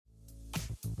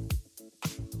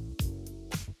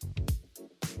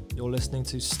You're listening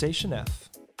to Station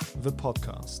F, the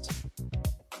podcast.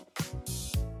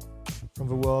 From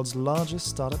the world's largest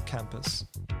startup campus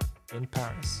in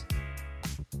Paris.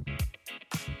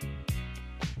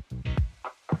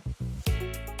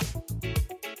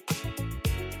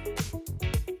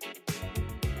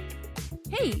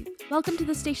 Hey, welcome to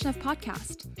the Station F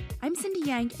podcast. I'm Cindy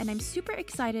Yang, and I'm super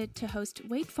excited to host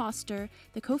Wade Foster,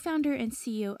 the co-founder and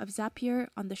CEO of Zapier,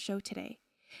 on the show today.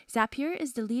 Zapier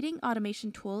is the leading automation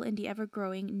tool in the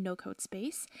ever-growing no-code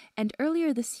space, and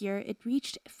earlier this year, it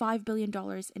reached $5 billion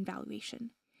in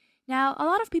valuation. Now, a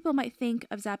lot of people might think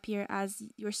of Zapier as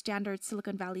your standard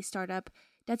Silicon Valley startup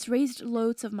that's raised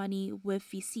loads of money with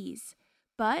VCs.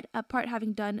 But apart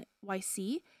having done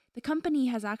YC, the company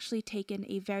has actually taken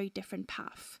a very different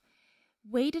path.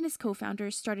 Wade and his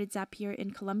co-founders started Zapier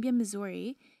in Columbia,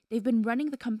 Missouri. They've been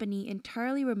running the company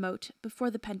entirely remote before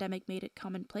the pandemic made it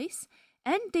commonplace,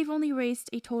 and they've only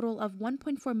raised a total of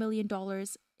 $1.4 million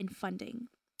in funding.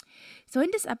 So in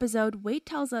this episode, Wade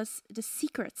tells us the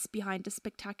secrets behind the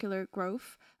spectacular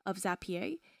growth of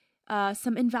Zapier,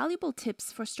 some invaluable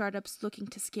tips for startups looking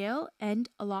to scale, and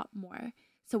a lot more.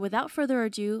 So without further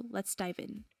ado, let's dive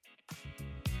in.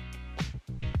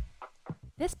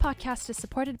 This podcast is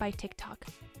supported by TikTok.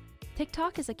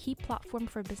 TikTok is a key platform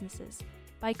for businesses.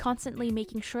 By constantly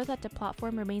making sure that the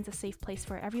platform remains a safe place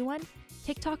for everyone,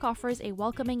 TikTok offers a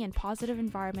welcoming and positive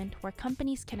environment where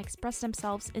companies can express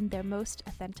themselves in their most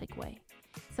authentic way.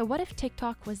 So what if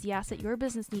TikTok was the asset your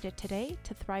business needed today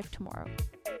to thrive tomorrow?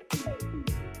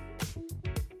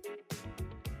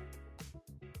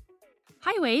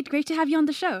 Hi Wade, great to have you on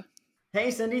the show. Hey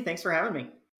Cindy, thanks for having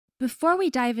me. Before we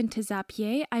dive into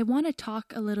Zapier, I want to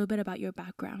talk a little bit about your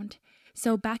background.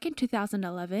 So back in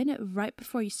 2011, right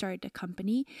before you started the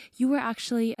company, you were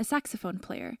actually a saxophone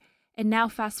player. And now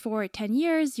fast forward 10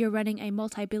 years, you're running a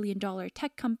multi-billion-dollar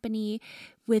tech company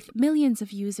with millions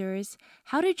of users.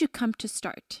 How did you come to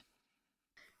start?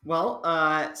 Well,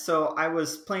 so I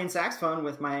was playing saxophone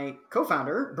with my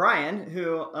co-founder, Brian,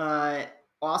 who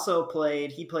also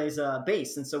plays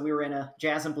bass. And so we were in a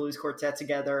jazz and blues quartet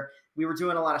together. We were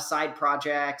doing a lot of side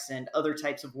projects and other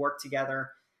types of work together,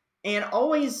 and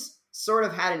always sort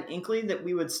of had an inkling that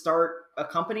we would start a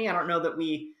company. I don't know that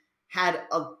we had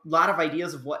a lot of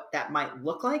ideas of what that might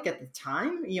look like at the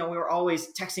time. We were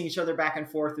always texting each other back and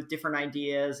forth with different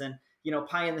ideas and,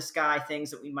 pie in the sky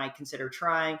things that we might consider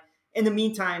trying. In the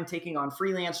meantime, taking on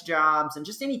freelance jobs and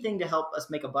just anything to help us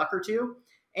make a buck or two.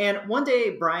 And one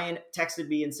day, Brian texted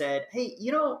me and said, hey,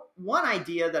 one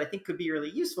idea that I think could be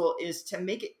really useful is to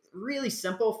make it really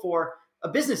simple for a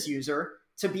business user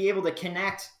to be able to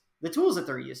connect the tools that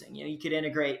they're using. You could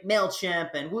integrate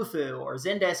MailChimp and Wufoo or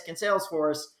Zendesk and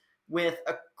Salesforce with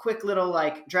a quick little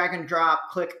drag and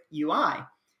drop click UI.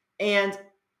 And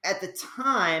at the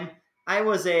time, I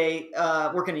was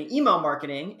working in email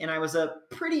marketing, and I was a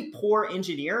pretty poor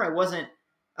engineer.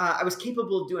 I was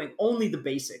capable of doing only the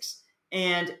basics.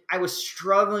 And I was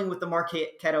struggling with the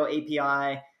Marketo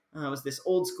API. It was this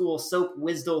old school SOAP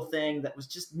WSDL thing that was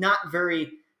just not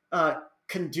very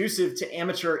conducive to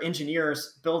amateur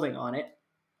engineers building on it.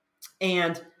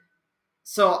 And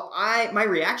so my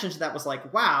reaction to that was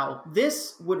like, wow,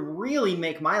 this would really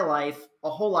make my life a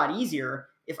whole lot easier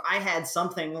if I had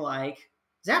something like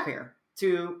Zapier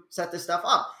to set this stuff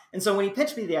up. And so when he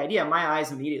pitched me the idea, my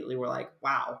eyes immediately were like,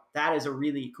 wow, that is a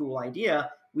really cool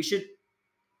idea. We should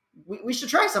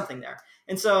try something there.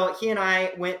 And so he and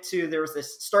I there was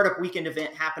this startup weekend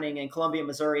event happening in Columbia,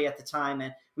 Missouri at the time.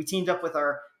 And we teamed up with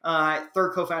our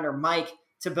third co-founder, Mike,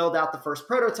 to build out the first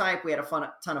prototype. We had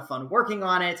a ton of fun working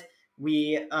on it.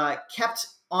 We kept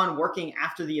on working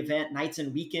after the event, nights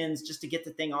and weekends, just to get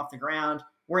the thing off the ground.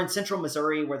 We're in central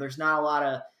Missouri where there's not a lot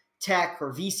of tech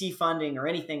or VC funding or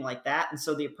anything like that. And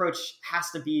so the approach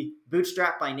has to be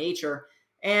bootstrapped by nature.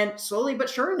 And slowly but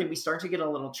surely, we start to get a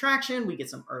little traction. We get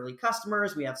some early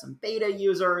customers. We have some beta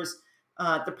users.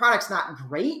 The product's not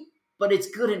great, but it's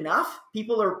good enough.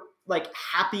 People are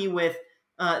happy with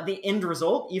the end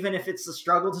result, even if it's a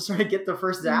struggle to sort of get the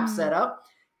first Zap set up.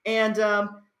 And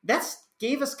that's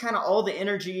gave us kind of all the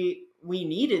energy we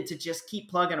needed to just keep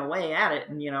plugging away at it.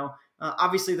 And,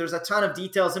 obviously there's a ton of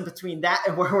details in between that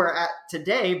and where we're at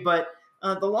today. But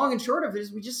the long and short of it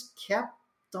is we just kept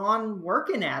on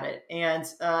working at it. And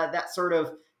that sort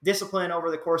of discipline over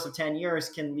the course of 10 years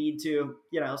can lead to,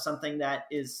 something that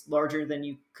is larger than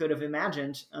you could have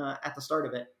imagined at the start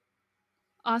of it.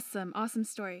 Awesome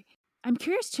story. I'm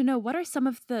curious to know, what are some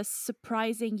of the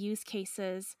surprising use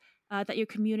cases that your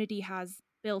community has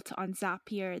built on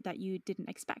Zapier that you didn't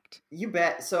expect? You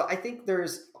bet. So I think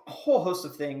there's a whole host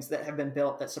of things that have been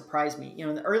built that surprised me.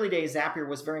 In the early days, Zapier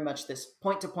was very much this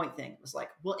point-to-point thing. It was like,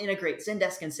 we'll integrate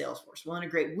Zendesk and Salesforce. We'll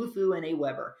integrate Wufoo and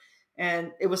Aweber.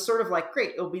 And it was sort of like,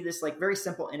 great, it'll be this like very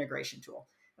simple integration tool.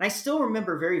 And I still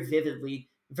remember very vividly,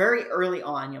 very early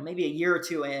on, maybe a year or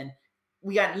two in,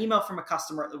 we got an email from a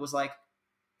customer that was like,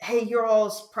 hey, your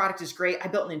all's product is great. I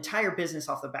built an entire business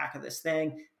off the back of this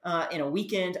thing in a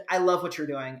weekend. I love what you're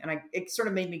doing. And it sort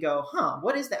of made me go,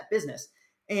 what is that business?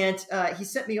 And he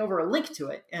sent me over a link to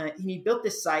it. And he built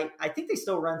this site. I think they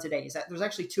still run today. There's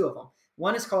actually two of them.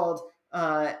 One is called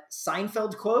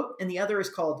Seinfeld Quote, and the other is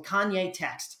called Kanye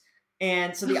Text.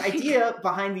 And so the idea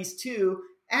behind these two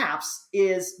apps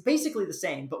is basically the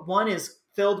same, but one is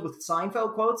filled with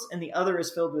Seinfeld quotes and the other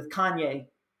is filled with Kanye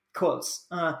quotes.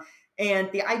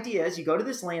 And the idea is you go to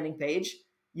this landing page,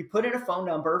 you put in a phone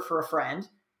number for a friend,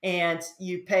 and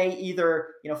you pay either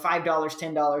 $5,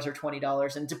 $10, or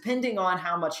 $20. And depending on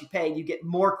how much you pay, you get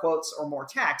more quotes or more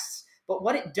texts. But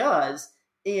what it does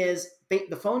is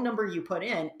the phone number you put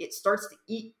in, it starts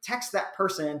to text that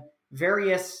person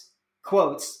various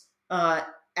quotes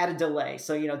at a delay.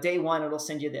 So, day one, it'll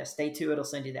send you this. Day two, it'll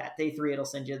send you that. Day three, it'll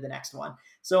send you the next one.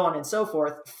 So on and so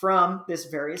forth from this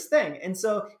various thing. And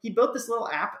so he built this little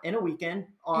app in a weekend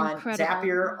on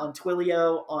Zapier, on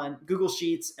Twilio, on Google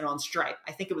Sheets, and on Stripe.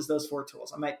 I think it was those 4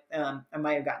 tools. I might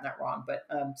have gotten that wrong, but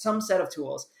some set of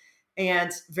tools.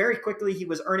 And very quickly, he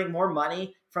was earning more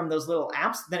money from those little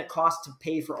apps than it cost to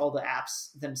pay for all the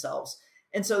apps themselves.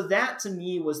 And so that to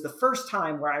me was the first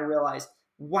time where I realized,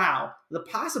 wow, the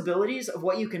possibilities of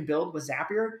what you can build with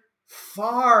Zapier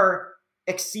far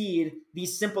exceed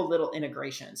these simple little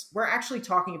integrations. We're actually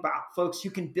talking about folks who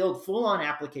can build full-on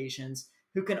applications,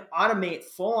 who can automate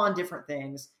full-on different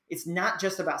things. It's not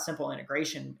just about simple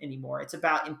integration anymore. It's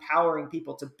about empowering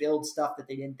people to build stuff that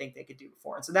they didn't think they could do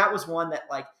before. And so that was one that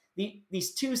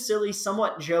these two silly,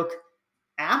 somewhat joke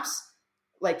apps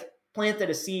planted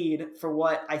a seed for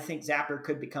what I think Zapier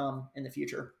could become in the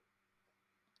future.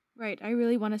 Right. I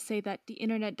really want to say that the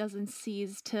internet doesn't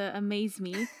cease to amaze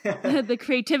me. The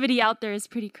creativity out there is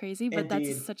pretty crazy, but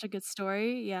Indeed. That's such a good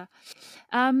story. Yeah.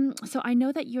 So I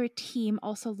know that your team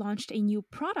also launched a new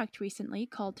product recently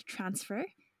called Transfer.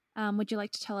 Would you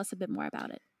like to tell us a bit more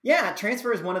about it? Yeah,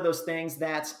 Transfer is one of those things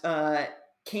that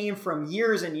came from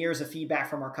years and years of feedback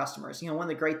from our customers. One of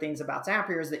the great things about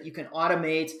Zapier is that you can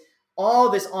automate all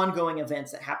this ongoing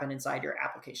events that happen inside your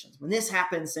applications. When this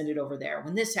happens, send it over there.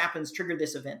 When this happens, trigger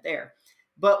this event there.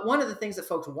 But one of the things that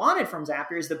folks wanted from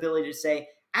Zapier is the ability to say,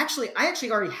 I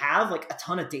actually already have a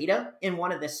ton of data in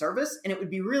one of this service, and it would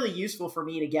be really useful for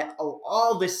me to get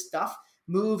all this stuff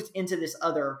moved into this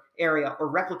other area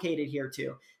or replicated here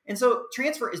too. And so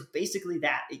Transfer is basically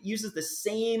that. It uses the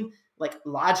same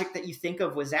logic that you think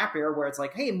of with Zapier, where it's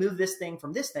like, hey, move this thing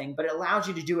from this thing, but it allows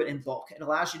you to do it in bulk. It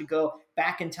allows you to go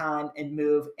back in time and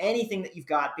move anything that you've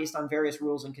got based on various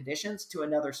rules and conditions to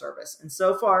another service. And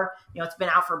so far, it's been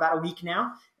out for about a week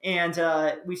now, and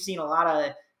we've seen a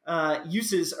lot of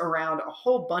uses around a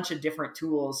whole bunch of different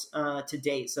tools to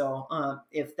date. So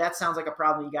if that sounds like a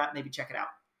problem you got, maybe check it out.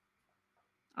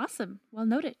 Awesome. Well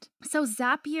noted. So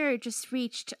Zapier just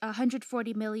reached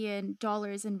 $140 million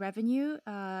in revenue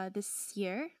this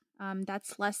year.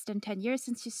 That's less than 10 years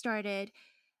since you started.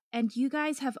 And you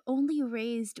guys have only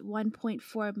raised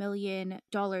 $1.4 million in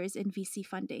VC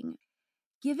funding.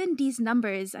 Given these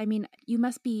numbers, you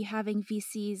must be having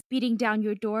VCs beating down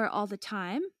your door all the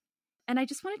time. And I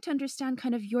just wanted to understand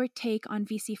kind of your take on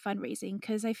VC fundraising,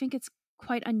 because I think it's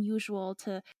quite unusual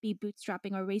to be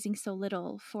bootstrapping or raising so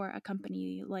little for a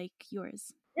company like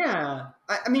yours. Yeah.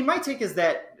 My take is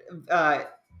that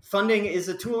funding is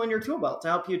a tool in your tool belt to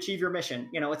help you achieve your mission.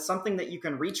 It's something that you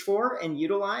can reach for and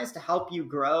utilize to help you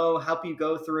grow, help you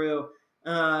go through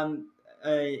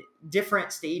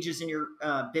different stages in your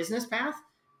business path.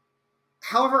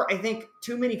 However, I think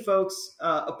too many folks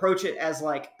approach it as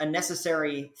a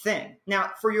necessary thing.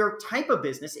 Now, for your type of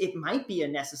business, it might be a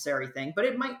necessary thing, but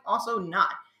it might also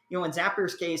not. In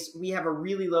Zapier's case, we have a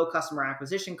really low customer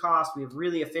acquisition cost. We have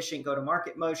really efficient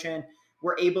go-to-market motion.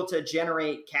 We're able to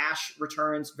generate cash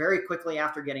returns very quickly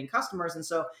after getting customers. And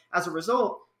so as a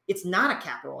result, it's not a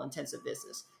capital-intensive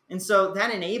business. And so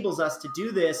that enables us to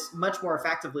do this much more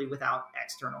effectively without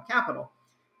external capital.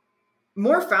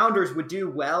 More founders would do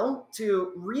well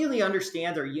to really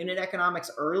understand their unit economics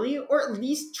early, or at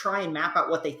least try and map out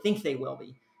what they think they will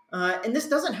be. And this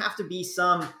doesn't have to be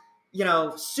some,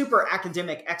 super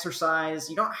academic exercise.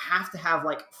 You don't have to have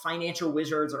financial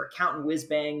wizards or accountant whiz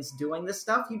bangs doing this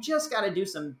stuff. You just got to do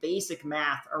some basic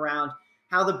math around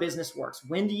how the business works.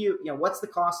 When do what's the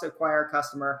cost to acquire a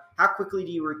customer? How quickly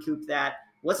do you recoup that?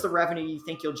 What's the revenue you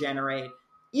think you'll generate?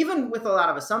 Even with a lot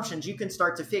of assumptions, you can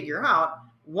start to figure out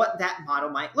what that model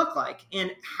might look like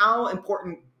and how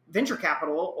important venture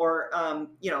capital or,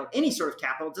 any sort of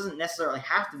capital. It doesn't necessarily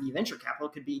have to be venture capital.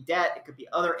 It could be debt. It could be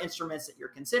other instruments that you're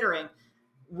considering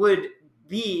would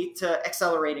be to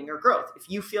accelerating your growth. If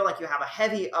you feel like you have a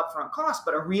heavy upfront cost,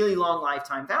 but a really long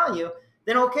lifetime value,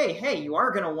 then okay, hey, you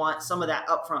are going to want some of that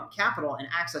upfront capital and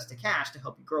access to cash to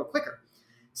help you grow quicker.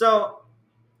 So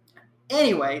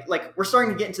anyway, like we're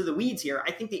starting to get into the weeds here.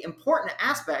 I think the important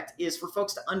aspect is for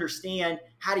folks to understand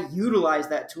how to utilize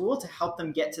that tool to help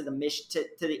them get to the mission,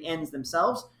 to the ends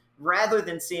themselves, rather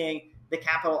than seeing the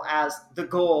capital as the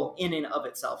goal in and of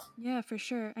itself. Yeah, for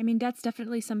sure. I mean, that's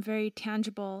definitely some very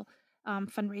tangible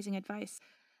fundraising advice.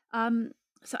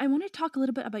 So I want to talk a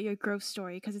little bit about your growth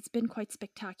story because it's been quite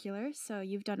spectacular. So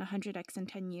you've done 100x in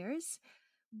 10 years.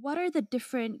 What are the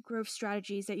different growth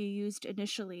strategies that you used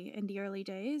initially in the early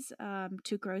days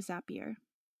to grow Zapier?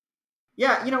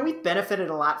 Yeah, we've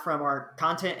benefited a lot from our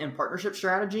content and partnership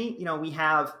strategy. We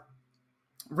have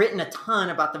written a ton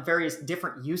about the various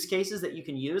different use cases that you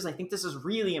can use. I think this is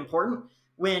really important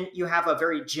when you have a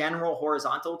very general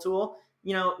horizontal tool.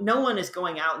 No one is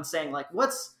going out and saying like,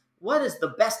 what is the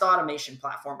best automation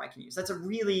platform I can use? That's a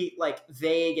really like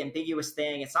vague, ambiguous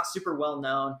thing. It's not super well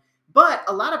known, but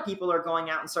a lot of people are going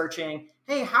out and searching,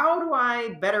 hey, how do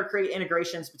I better create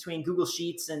integrations between Google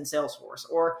Sheets and Salesforce?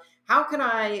 Or how can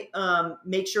I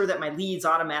make sure that my leads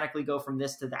automatically go from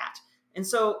this to that? And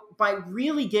so by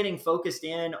really getting focused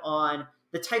in on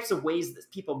the types of ways that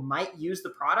people might use the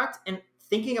product and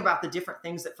thinking about the different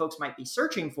things that folks might be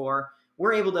searching for,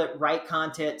 we're able to write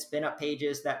content, spin up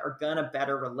pages that are going to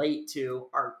better relate to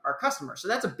our customers. So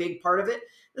that's a big part of it.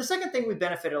 The second thing we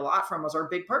benefited a lot from was our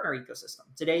big partner ecosystem.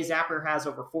 Today, Zapier has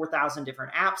over 4,000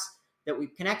 different apps that we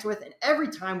connect with. And every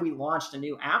time we launched a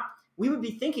new app, we would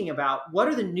be thinking about what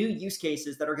are the new use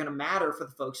cases that are going to matter for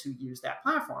the folks who use that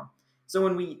platform. So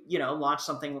when we, launch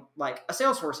something like a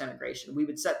Salesforce integration, we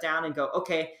would sit down and go,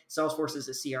 okay, Salesforce is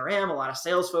a CRM. A lot of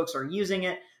sales folks are using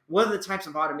it. What are the types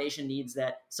of automation needs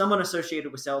that someone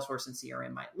associated with Salesforce and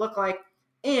CRM might look like?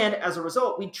 And as a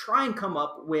result, we try and come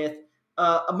up with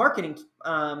a marketing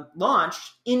launch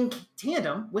in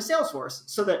tandem with Salesforce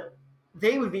so that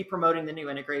they would be promoting the new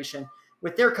integration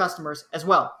with their customers as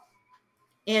well.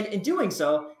 And in doing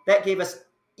so, that gave us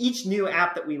each new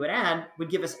app that we would add would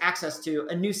give us access to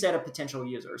a new set of potential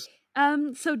users.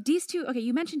 So these two, okay,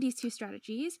 you mentioned these two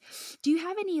strategies. Do you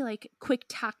have any like quick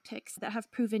tactics that have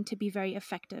proven to be very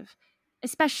effective,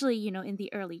 especially, in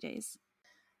the early days?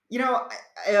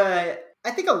 I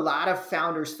think a lot of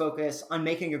founders focus on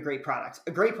making a great product.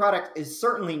 A great product is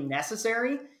certainly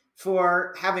necessary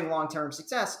for having long-term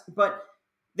success, but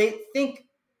they think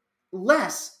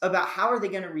less about how are they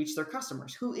going to reach their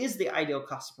customers? Who is the ideal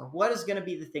customer? What is going to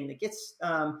be the thing that gets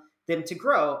them to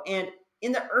grow? And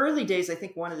in the early days, I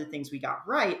think one of the things we got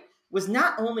right was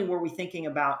not only were we thinking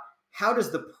about how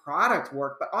does the product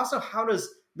work, but also how does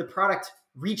the product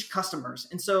reach customers?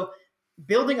 And so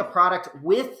building a product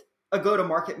with a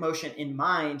go-to-market motion in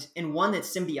mind and one that's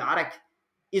symbiotic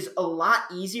is a lot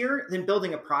easier than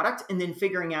building a product and then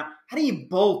figuring out how do you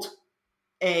bolt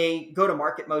a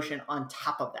go-to-market motion on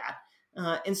top of that.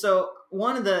 And so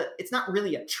it's not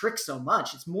really a trick so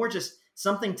much. It's more just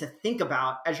something to think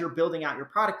about as you're building out your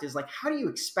product is like, how do you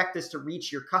expect this to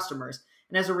reach your customers?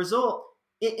 And as a result,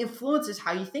 it influences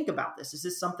how you think about this. Is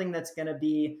this something that's going to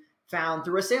be found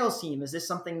through a sales team? Is this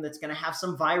something that's going to have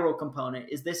some viral component?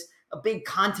 Is this a big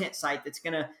content site that's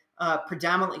going to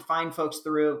predominantly find folks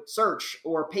through search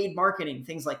or paid marketing,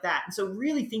 things like that? And so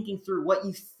really thinking through what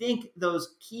you think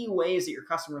those key ways that your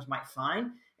customers might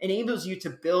find enables you to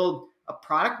build a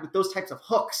product with those types of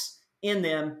hooks in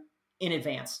them in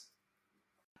advance.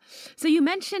 So you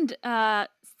mentioned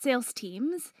sales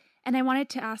teams, and I wanted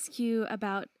to ask you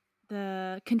about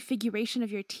the configuration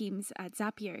of your teams at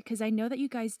Zapier, because I know that you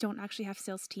guys don't actually have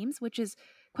sales teams, which is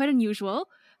quite unusual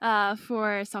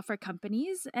for software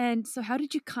companies. And so how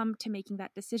did you come to making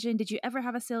that decision? Did you ever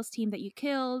have a sales team that you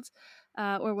killed,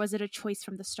 or was it a choice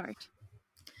from the start?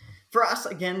 For us,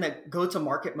 again, the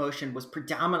go-to-market motion was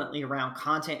predominantly around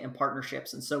content and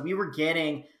partnerships. And so we were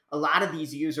getting a lot of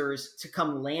these users to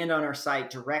come land on our site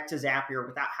direct to Zapier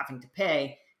without having to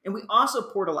pay. And we also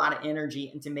poured a lot of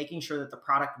energy into making sure that the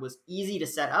product was easy to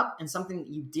set up and something that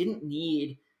you didn't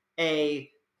need a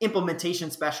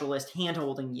implementation specialist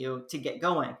hand-holding you to get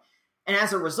going. And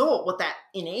as a result, what that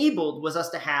enabled was us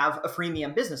to have a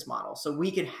freemium business model. So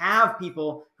we could have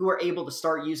people who are able to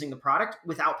start using the product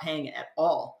without paying it at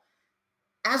all.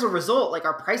 as a result, like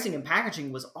our pricing and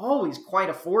packaging was always quite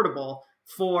affordable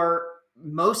for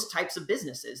most types of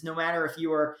businesses, no matter if you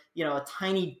were, a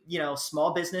tiny,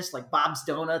 small business like Bob's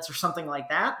Donuts or something like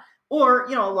that, or,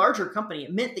 a larger company.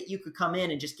 It meant that you could come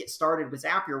in and just get started with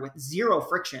Zapier with zero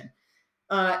friction.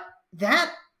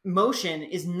 That motion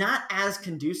is not as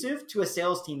conducive to a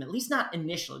sales team, at least not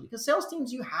initially, because sales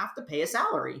teams, you have to pay a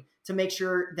salary to make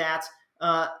sure that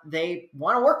they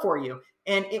want to work for you.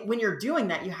 And when you're doing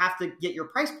that, you have to get your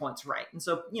price points right. And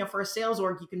so, for a sales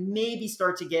org, you can maybe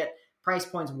start to get price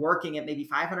points working at maybe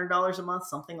 $500 a month,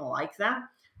 something like that.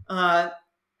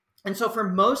 And so for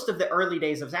most of the early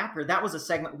days of Zapier, that was a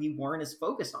segment we weren't as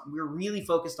focused on. We were really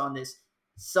focused on this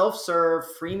self-serve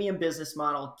freemium business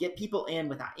model, get people in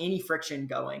without any friction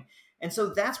going. And so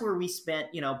that's where we spent,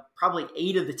 probably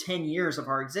 8 of the 10 years of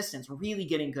our existence really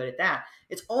getting good at that.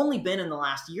 It's only been in the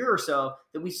last year or so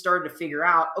that we started to figure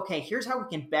out, okay, here's how we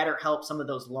can better help some of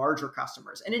those larger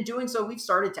customers. And in doing so, we've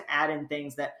started to add in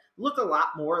things that look a lot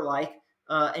more like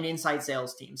an inside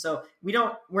sales team. So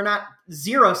we're not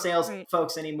 0 sales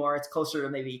folks anymore. It's closer to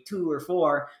maybe 2 or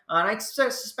 4. And I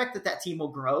suspect that team will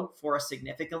grow for us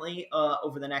significantly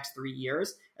over the next 3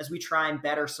 years as we try and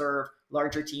better serve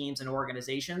larger teams and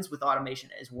organizations with automation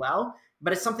as well.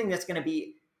 But it's something that's going to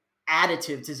be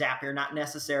additive to Zapier, not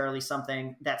necessarily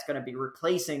something that's going to be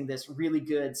replacing this really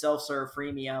good self-serve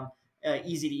freemium,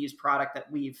 easy to use product that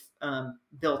we've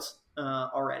built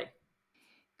already.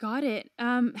 Got it.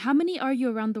 How many are you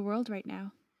around the world right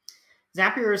now?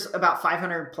 Zapier's about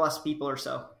 500 plus people or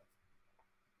so.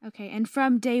 Okay. And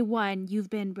from day one, you've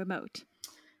been remote.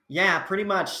 Yeah, pretty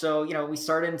much. So, we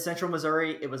started in Central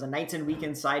Missouri. It was a nights and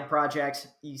weekends side project.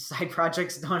 These side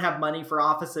projects don't have money for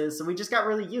offices. So we just got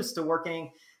really used to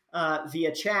working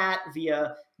via chat,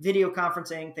 via video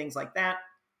conferencing, things like that.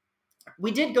 We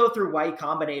did go through Y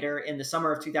Combinator in the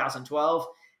summer of 2012.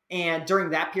 And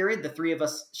during that period, the 3 of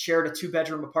us shared a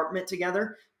 2-bedroom apartment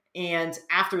together. And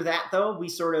after that, though, we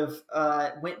sort of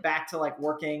went back to like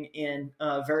working in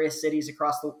various cities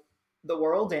across the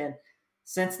world. And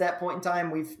since that point in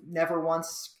time, we've never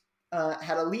once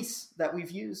had a lease that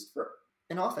we've used for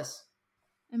an office.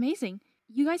 Amazing.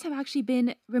 You guys have actually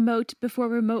been remote before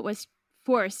remote was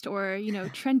forced or,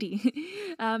 trendy.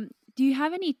 Do you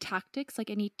have any tactics, like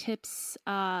any tips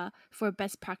for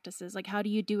best practices? Like how do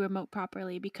you do remote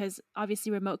properly? Because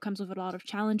obviously remote comes with a lot of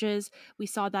challenges. We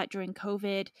saw that during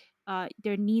COVID.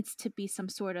 There needs to be some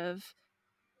sort of,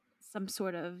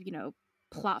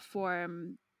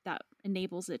 platform that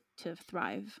enables it to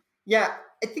thrive. Yeah,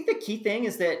 I think the key thing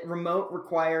is that remote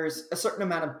requires a certain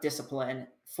amount of discipline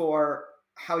for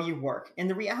how you work. And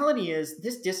the reality is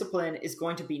this discipline is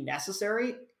going to be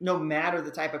necessary no matter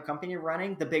the type of company you're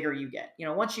running, the bigger you get.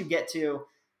 Once you get to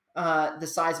the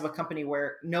size of a company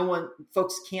where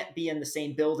folks can't be in the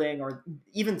same building or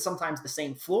even sometimes the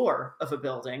same floor of a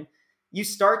building, you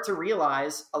start to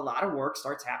realize a lot of work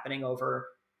starts happening over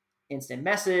instant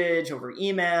message, over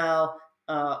email,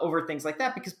 over things like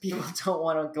that, because people don't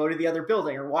want to go to the other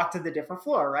building or walk to the different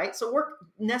floor, right? So work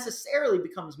necessarily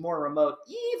becomes more remote,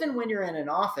 even when you're in an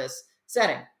office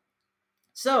setting.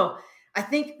 So I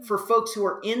think for folks who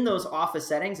are in those office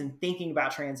settings and thinking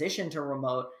about transition to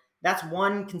remote, that's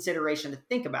one consideration to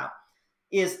think about,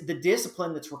 is the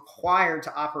discipline that's required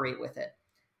to operate with it.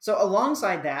 So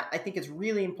alongside that, I think it's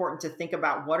really important to think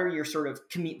about what are your sort of,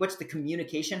 what's the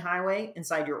communication highway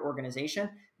inside your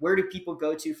organization? Where do people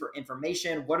go to for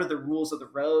information? What are the rules of the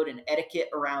road and etiquette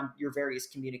around your various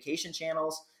communication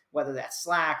channels, whether that's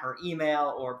Slack or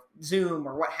email or Zoom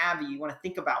or what have you? You want to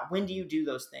think about when do you do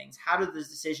those things? How do those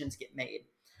decisions get made?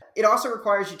 It also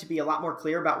requires you to be a lot more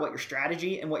clear about what your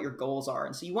strategy and what your goals are.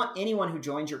 And so you want anyone who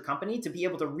joins your company to be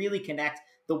able to really connect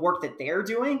the work that they're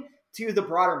doing to the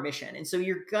broader mission. And so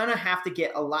you're going to have to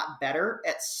get a lot better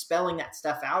at spelling that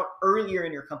stuff out earlier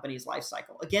in your company's life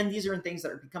cycle. Again, these are things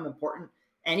that become important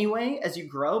anyway as you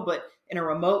grow, but in a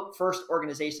remote first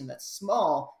organization that's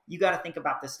small, you got to think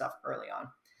about this stuff early on.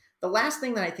 The last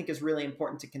thing that I think is really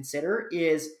important to consider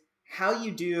is how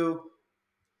you do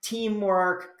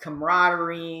teamwork,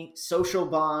 camaraderie, social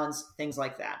bonds, things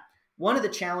like that. One of the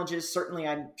challenges, certainly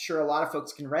I'm sure a lot of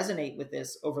folks can resonate with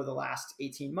this over the last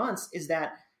 18 months, is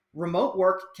that remote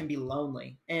work can be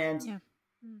lonely. And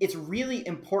it's really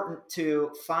important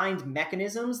to find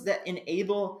mechanisms that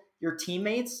enable your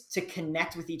teammates to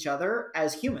connect with each other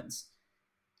as humans.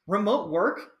 Remote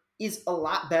work is a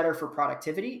lot better for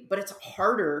productivity, but it's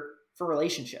harder for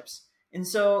relationships. And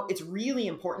so it's really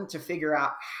important to figure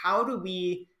out how do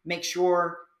we make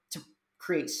sure to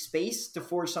create space to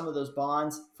forge some of those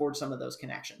bonds, forge some of those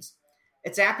connections.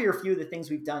 At Zapier, a few of the things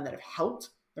we've done that have helped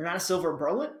they're not a silver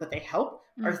bullet, but they help,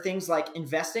 are things like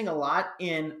investing a lot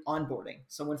in onboarding.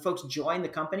 So when folks join the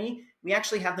company, we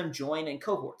actually have them join in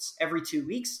cohorts. Every 2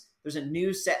 weeks, there's a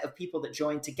new set of people that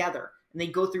join together, and they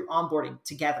go through onboarding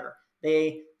together.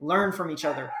 They learn from each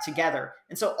other together.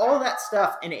 And so all that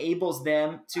stuff enables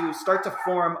them to start to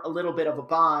form a little bit of a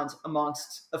bond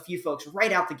amongst a few folks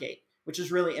right out the gate, which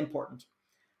is really important.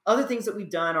 Other things that we've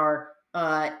done are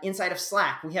inside of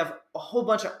Slack, we have a whole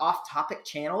bunch of off-topic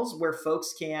channels where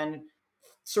folks can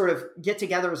sort of get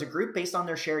together as a group based on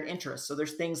their shared interests. So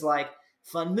there's things like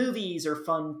fun movies or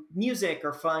fun music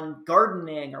or fun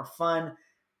gardening or fun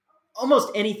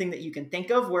almost anything that you can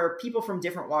think of where people from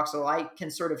different walks of life can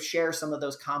sort of share some of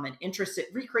those common interests. It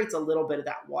recreates a little bit of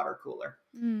that water cooler.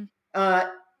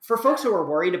 For folks who are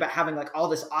worried about having like all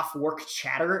this off work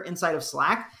chatter inside of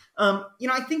Slack,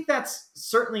 I think that's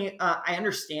certainly, I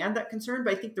understand that concern,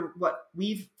 but I think what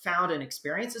we've found and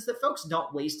experienced is that folks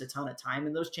don't waste a ton of time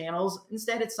in those channels.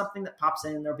 Instead, it's something that pops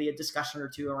in. There'll be a discussion or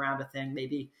two around a thing,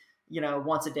 maybe,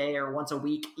 once a day or once a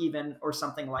week even, or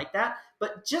something like that.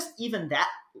 But just even that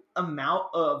amount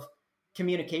of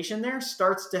communication there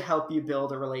starts to help you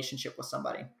build a relationship with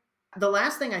somebody. The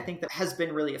last thing I think that has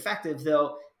been really effective,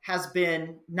 though, has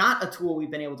been not a tool we've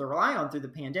been able to rely on through the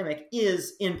pandemic,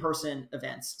 is in-person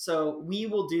events. So we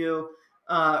will do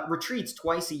retreats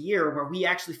twice a year where we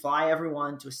actually fly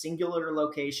everyone to a singular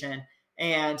location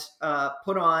and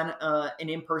put on an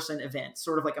in-person event,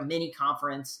 sort of like a mini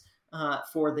conference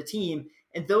for the team.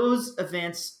 And those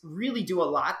events really do a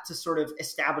lot to sort of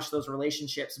establish those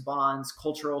relationships, bonds,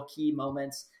 cultural key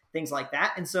moments, things like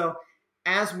that. And so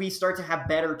as we start to have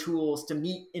better tools to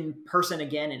meet in person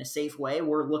again in a safe way,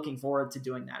 we're looking forward to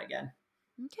doing that again.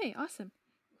 Okay, awesome.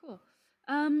 Cool.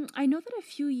 I know that a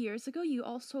few years ago, you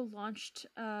also launched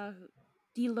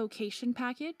the location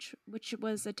package, which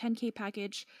was a 10K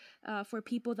package for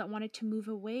people that wanted to move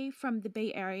away from the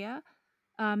Bay Area.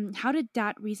 How did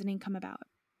that reasoning come about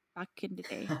back in the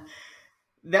day?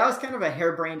 That was kind of a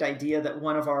harebrained idea that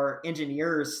one of our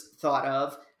engineers thought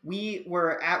of. We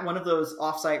were at one of those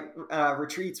offsite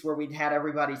retreats where we'd had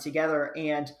everybody together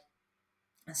and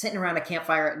sitting around a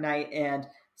campfire at night, and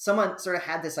someone sort of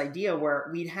had this idea where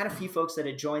we'd had a few folks that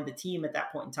had joined the team at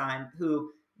that point in time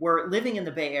who were living in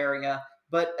the Bay Area,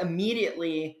 but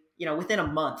immediately, within a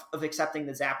month of accepting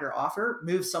the Zapier offer,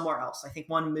 moved somewhere else. I think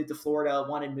one moved to Florida,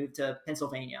 one had moved to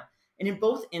Pennsylvania. And in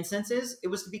both instances, it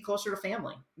was to be closer to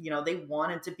family. They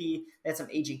wanted to be, they had some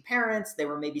aging parents, they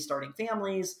were maybe starting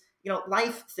families.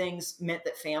 Life things meant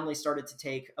that family started to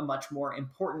take a much more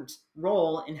important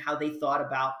role in how they thought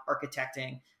about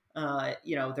architecting,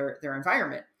 their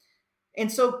environment.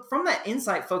 And so from that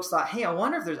insight, folks thought, hey, I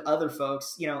wonder if there's other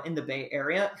folks, in the Bay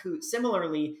Area who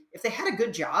similarly, if they had a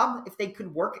good job, if they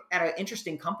could work at an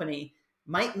interesting company,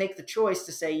 might make the choice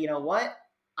to say, what,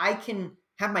 I can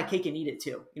have my cake and eat it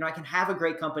too. I can have a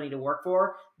great company to work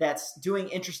for that's doing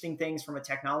interesting things from a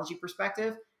technology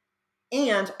perspective.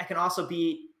 And I can also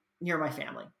be near my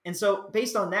family. And so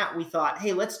based on that, we thought,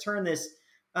 hey, let's turn this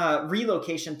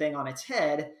relocation thing on its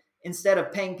head. Instead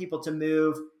of paying people to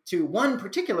move to one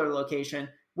particular location,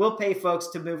 we'll pay folks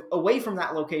to move away from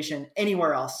that location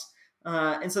anywhere else.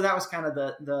 And so that was kind of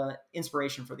the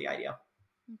inspiration for the idea.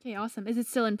 Okay, awesome. Is it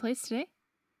still in place today?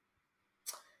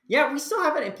 Yeah, we still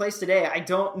have it in place today. I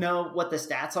don't know what the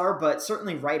stats are, but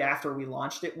certainly right after we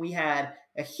launched it, we had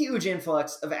a huge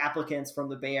influx of applicants from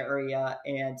the Bay Area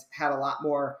and had a lot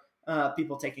more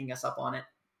people taking us up on it.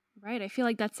 Right. I feel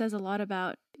like that says a lot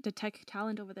about the tech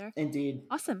talent over there. Indeed.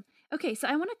 Awesome. Okay, so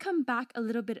I want to come back a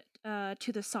little bit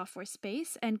to the software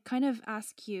space and kind of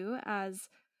ask you, as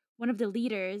one of the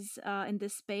leaders in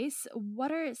this space,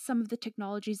 what are some of the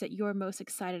technologies that you're most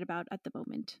excited about at the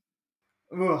moment?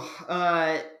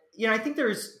 I think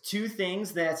there's two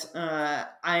things that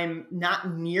I'm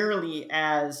not nearly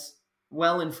as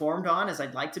well informed on as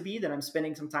I'd like to be, that I'm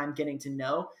spending some time getting to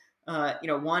know.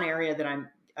 One area that I'm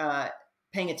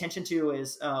paying attention to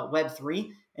is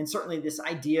Web3, and certainly this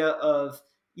idea of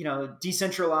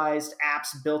decentralized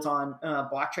apps built on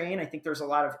blockchain. I think there's a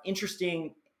lot of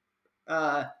interesting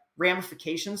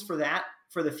ramifications for that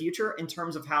for the future in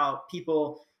terms of how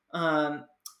people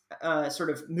sort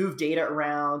of move data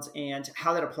around and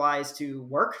how that applies to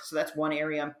work. So that's one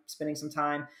area I'm spending some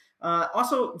time.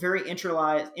 Also very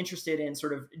interested in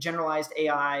sort of generalized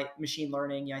AI, machine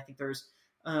learning. I think there's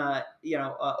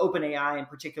OpenAI in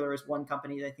particular is one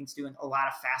company that I think is doing a lot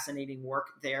of fascinating work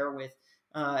there with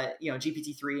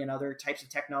GPT-3 and other types of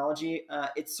technology.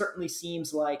 It certainly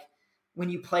seems like when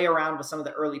you play around with some of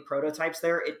the early prototypes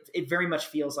there, it very much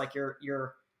feels like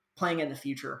you're playing in the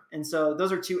future. And so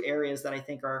those are two areas that I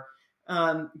think are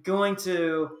going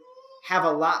to have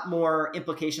a lot more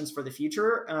implications for the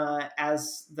future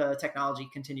as the technology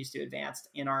continues to advance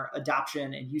and our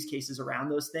adoption and use cases around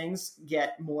those things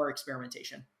get more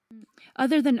experimentation.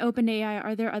 Other than OpenAI,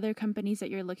 are there other companies that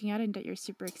you're looking at and that you're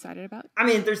super excited about? I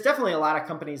mean, there's definitely a lot of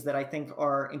companies that I think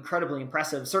are incredibly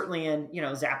impressive. Certainly in,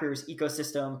 Zapier's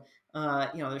ecosystem,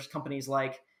 there's companies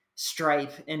like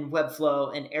Stripe and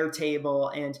Webflow and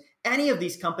Airtable and any of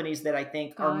these companies that I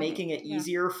think are making it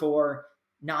easier for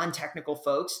non-technical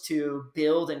folks to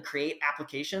build and create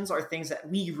applications are things that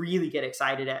we really get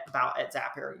excited about at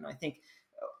Zapier. I think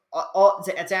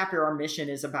at Zapier, our mission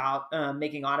is about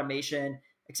making automation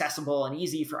accessible and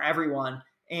easy for everyone.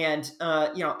 And,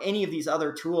 any of these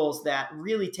other tools that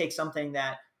really take something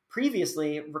that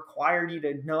previously required you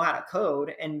to know how to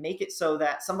code and make it so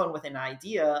that someone with an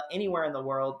idea anywhere in the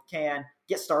world can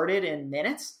get started in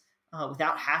minutes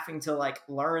without having to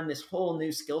learn this whole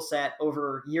new skill set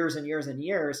over years and years and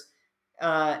years,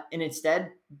 and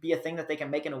instead be a thing that they can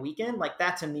make in a weekend.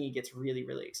 That to me gets really,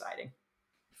 really exciting.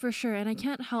 For sure. And I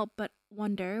can't help but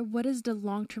wonder, what is the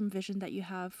long-term vision that you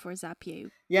have for Zapier?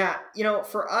 Yeah,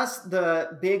 for us,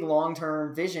 the big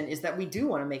long-term vision is that we do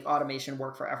want to make automation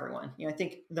work for everyone. I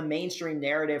think the mainstream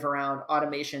narrative around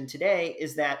automation today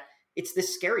is that it's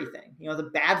this scary thing. The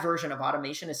bad version of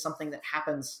automation is something that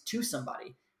happens to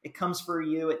somebody. It comes for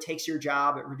you, it takes your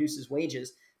job, it reduces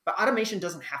wages. But automation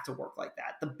doesn't have to work like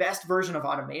that. The best version of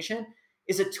automation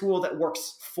is a tool that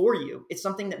works for you. It's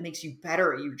something that makes you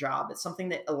better at your job. It's something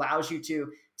that allows you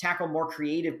to tackle more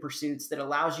creative pursuits, that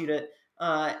allows you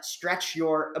to stretch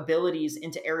your abilities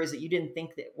into areas that you didn't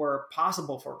think that were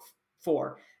possible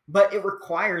for. But it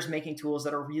requires making tools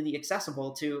that are really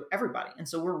accessible to everybody. And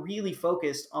so we're really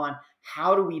focused on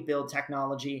how do we build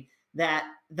technology that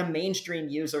the mainstream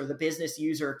user, the business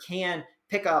user can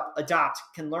pick up, adopt,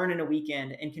 can learn in a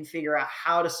weekend, and can figure out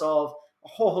how to solve a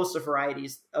whole host of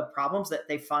varieties of problems that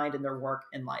they find in their work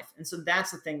and life. And so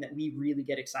that's the thing that we really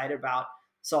get excited about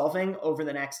solving over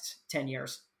the next 10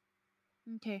 years.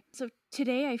 Okay. So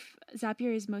today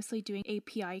Zapier is mostly doing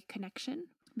API connection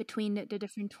between the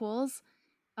different tools.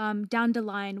 Down the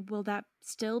line, will that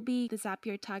still be the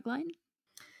Zapier tagline?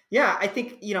 Yeah, I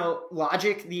think,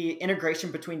 logic, the integration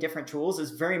between different tools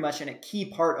is very much a key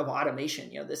part of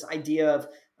automation. This idea of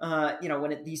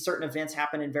when these certain events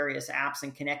happen in various apps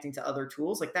and connecting to other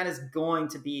tools, that is going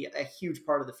to be a huge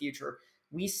part of the future.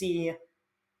 We see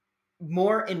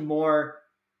more and more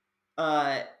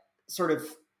sort of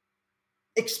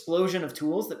explosion of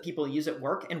tools that people use at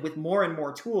work. And with more and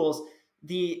more tools,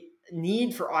 the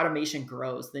need for automation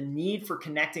grows, the need for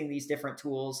connecting these different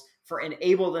tools, for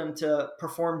enable them to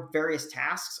perform various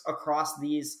tasks across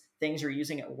these things you're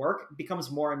using at work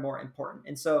becomes more and more important.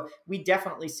 And so we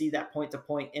definitely see that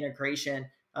point-to-point integration,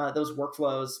 those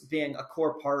workflows being a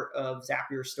core part of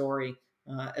Zapier's story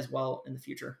as well in the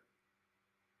future.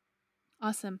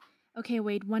 Awesome. Okay,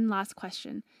 Wade, one last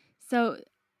question. So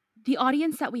the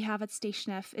audience that we have at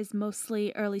Station F is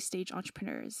mostly early stage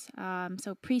entrepreneurs.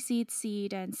 So pre-seed,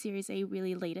 seed, and Series A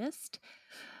really latest.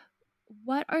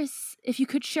 If you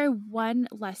could share one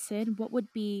lesson, what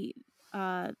would be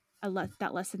that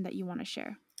lesson that you want to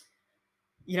share?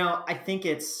 I think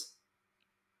it's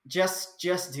just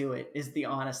do it is the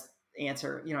honest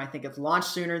answer. I think it's launch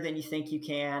sooner than you think you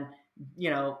can.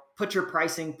 Put your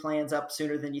pricing plans up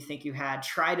sooner than you think you had.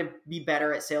 Try to be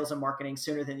better at sales and marketing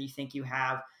sooner than you think you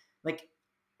have.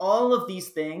 All of these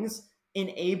things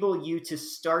enable you to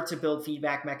start to build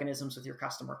feedback mechanisms with your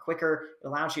customer quicker. It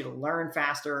allows you to learn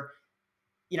faster.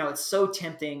 It's so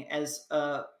tempting as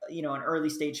an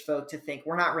early stage folk to think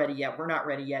we're not ready yet.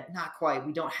 Not quite.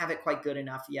 We don't have it quite good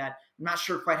enough yet. I'm not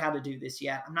sure quite how to do this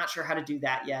yet. I'm not sure how to do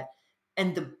that yet.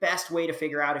 And the best way to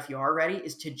figure out if you are ready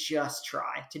is to just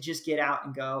try, to just get out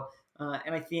and go.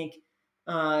 And I think,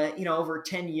 over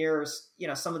 10 years,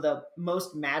 some of the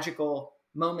most magical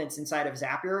moments inside of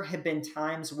Zapier have been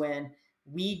times when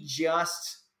we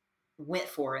just went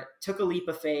for it, took a leap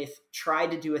of faith,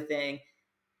 tried to do a thing,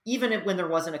 even when there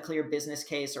wasn't a clear business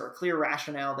case or a clear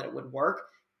rationale that it would work.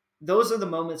 Those are the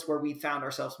moments where we found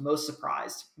ourselves most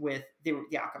surprised with the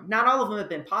outcome. Not all of them have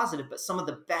been positive, but some of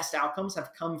the best outcomes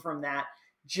have come from that.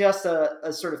 Just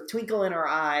a sort of twinkle in our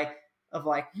eye of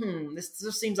this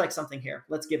just seems like something here.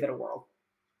 Let's give it a whirl.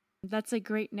 That's a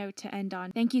great note to end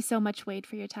on. Thank you so much, Wade,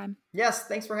 for your time. Yes,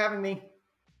 thanks for having me.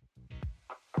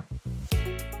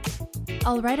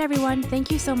 All right, everyone. Thank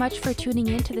you so much for tuning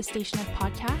in to the Station F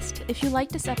podcast. If you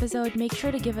liked this episode, make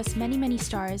sure to give us many, many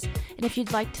stars. And if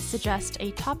you'd like to suggest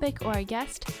a topic or a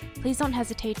guest, please don't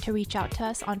hesitate to reach out to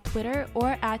us on Twitter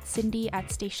or at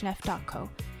cindy@stationf.co.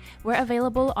 We're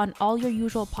available on all your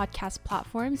usual podcast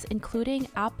platforms, including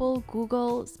Apple,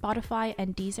 Google, Spotify,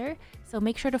 and Deezer. So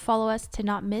make sure to follow us to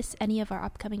not miss any of our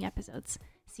upcoming episodes.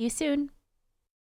 See you soon.